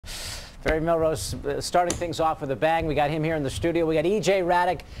Barry Melrose starting things off with a bang. We got him here in the studio. We got EJ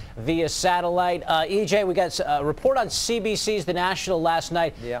Hradek via satellite. EJ, we got a report on CBC's The National last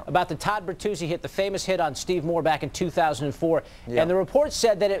night about the Todd Bertuzzi hit, the famous hit on Steve Moore back in 2004. And the report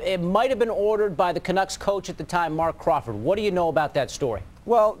said that it might have been ordered by the Canucks coach at the time, Marc Crawford. What do you know about that story?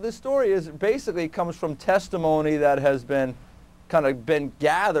 Well, the story is basically comes from testimony that has been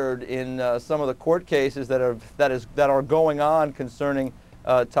gathered in some of the court cases that are going on concerning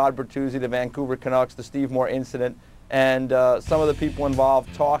Todd Bertuzzi, the Vancouver Canucks, the Steve Moore incident, and some of the people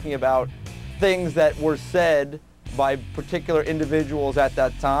involved talking about things that were said by particular individuals at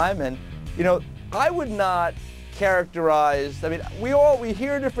that time. And you know, I would not characterize, I mean, we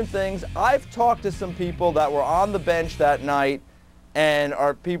hear different things. I've talked to some people that were on the bench that night and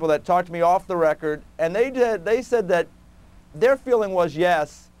are people that talked to me off the record, and they said that their feeling was,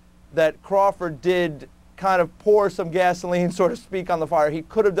 yes, that Crawford did kind of pour some gasoline, so to speak, on the fire. He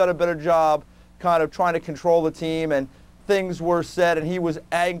could have done a better job kind of trying to control the team, and things were said, and he was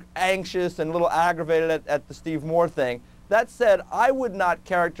anxious and a little aggravated at the Steve Moore thing. That said, I would not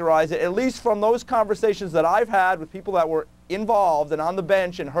characterize it, at least from those conversations that I've had with people that were involved and on the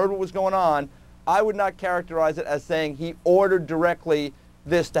bench and heard what was going on, I would not characterize it as saying he ordered directly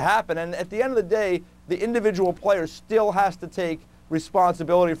this to happen. And at the end of the day, the individual player still has to take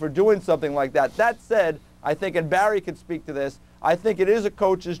responsibility for doing something like that. That said, I think, and Barry could speak to this, I think it is a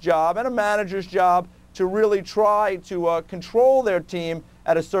coach's job and a manager's job to really try to control their team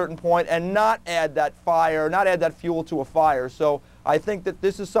at a certain point and not add that fire, not add that fuel to a fire. So I think that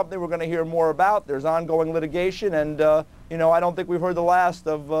this is something we're going to hear more about. There's ongoing litigation, and you know, I don't think we've heard the last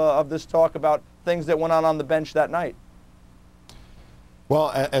of this talk about things that went on the bench that night.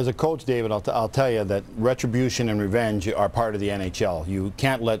 Well, as a coach, David, I'll tell you that retribution and revenge are part of the NHL. You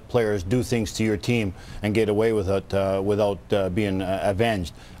can't let players do things to your team and get away with it without being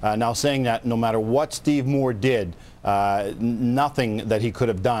avenged. Now, saying that, no matter what Steve Moore did, nothing that he could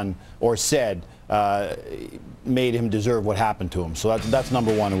have done or said made him deserve what happened to him. So that's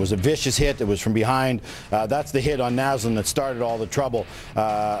number one. It was a vicious hit. It was from behind. That's the hit on Naslund that started all the trouble.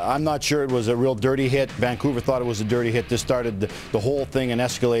 I'm not sure it was a real dirty hit. Vancouver thought it was a dirty hit. This started the whole thing and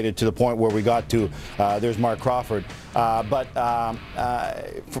escalated to the point where we got to there's Marc Crawford. But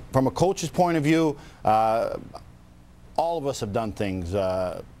from a coach's point of view, all of us have done things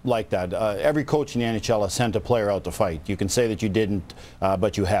like that. Every coach in the NHL has sent a player out to fight. You can say that you didn't,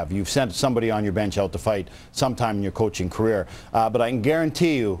 but you have. You've sent somebody on your bench out to fight sometime in your coaching career. But I can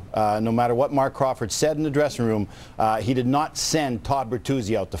guarantee you, no matter what Marc Crawford said in the dressing room, he did not send Todd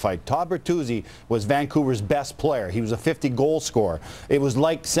Bertuzzi out to fight. Todd Bertuzzi was Vancouver's best player. He was a 50-goal scorer. It was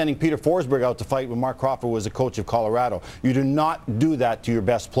like sending Peter Forsberg out to fight when Marc Crawford was the coach of Colorado. You do not do that to your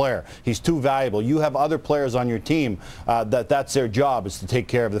best player. He's too valuable. You have other players on your team that's their job, is to take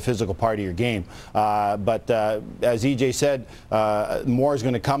care of the physical part of your game. But as EJ said, more is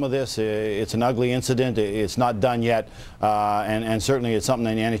going to come of this. It's an ugly incident. It's not done yet. And certainly it's something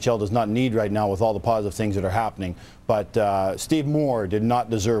that the NHL does not need right now with all the positive things that are happening. But Steve Moore did not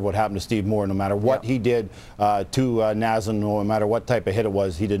deserve what happened to Steve Moore, no matter what he did to Naslund, no matter what type of hit it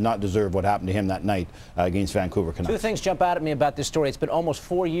was. He did not deserve what happened to him that night against Vancouver Canucks. Two things jump out at me about this story. It's been almost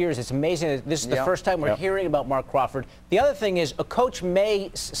 4 years. It's amazing that this is the first time we're hearing about Marc Crawford. The other thing is, a coach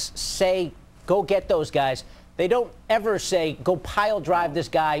may say, go get those guys. They don't ever say, go pile drive this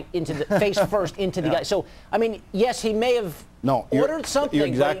guy into the face first into the guy. So, I mean, yes, he may have ordered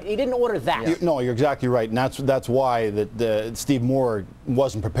something, but he didn't order that. No, you're exactly right, and that's why Steve Moore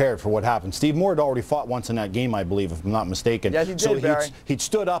wasn't prepared for what happened. Steve Moore had already fought once in that game, I believe, if I'm not mistaken. Yes, he did, so Barry. he'd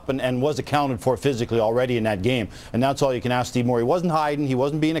stood up and was accounted for physically already in that game, and that's all you can ask Steve Moore. He wasn't hiding. He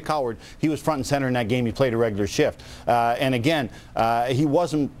wasn't being a coward. He was front and center in that game. He played a regular shift. And again, he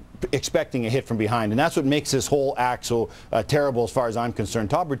wasn't expecting a hit from behind, and that's what makes this whole act so terrible as far as I'm concerned.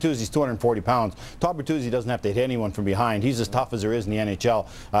 Todd Bertuzzi's 240 pounds. Todd Bertuzzi doesn't have to hit anyone from behind. He's as tough as there is in the NHL.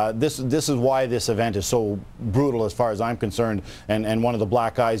 This is why this event is so brutal as far as I'm concerned, and one of the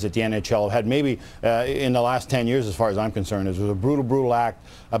black eyes that the NHL have had maybe in the last 10 years as far as I'm concerned. It was a brutal act.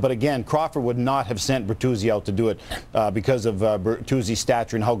 But again, Crawford would not have sent Bertuzzi out to do it because of Bertuzzi's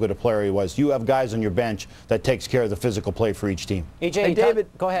stature and how good a player he was. You have guys on your bench that takes care of the physical play for each team. EJ, hey, David,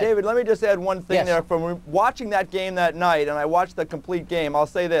 go ahead. David, let me just add one thing there. From watching that game that night, and I watched the complete game, I'll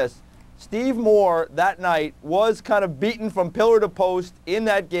say this. Steve Moore that night was kind of beaten from pillar to post in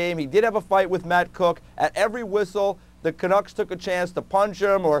that game. He did have a fight with Matt Cook. At every whistle, the Canucks took a chance to punch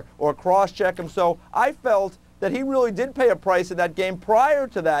him or cross-check him. So I felt that he really did pay a price in that game prior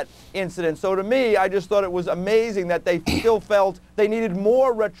to that incident. So to me, I just thought it was amazing that they still felt they needed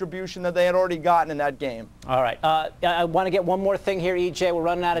more retribution than they had already gotten in that game. All right. I want to get one more thing here, EJ. We're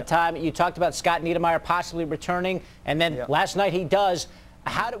running out of time. You talked about Scott Niedermayer possibly returning, and then last night he does.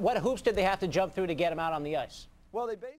 What hoops did they have to jump through to get him out on the ice? Well, they basically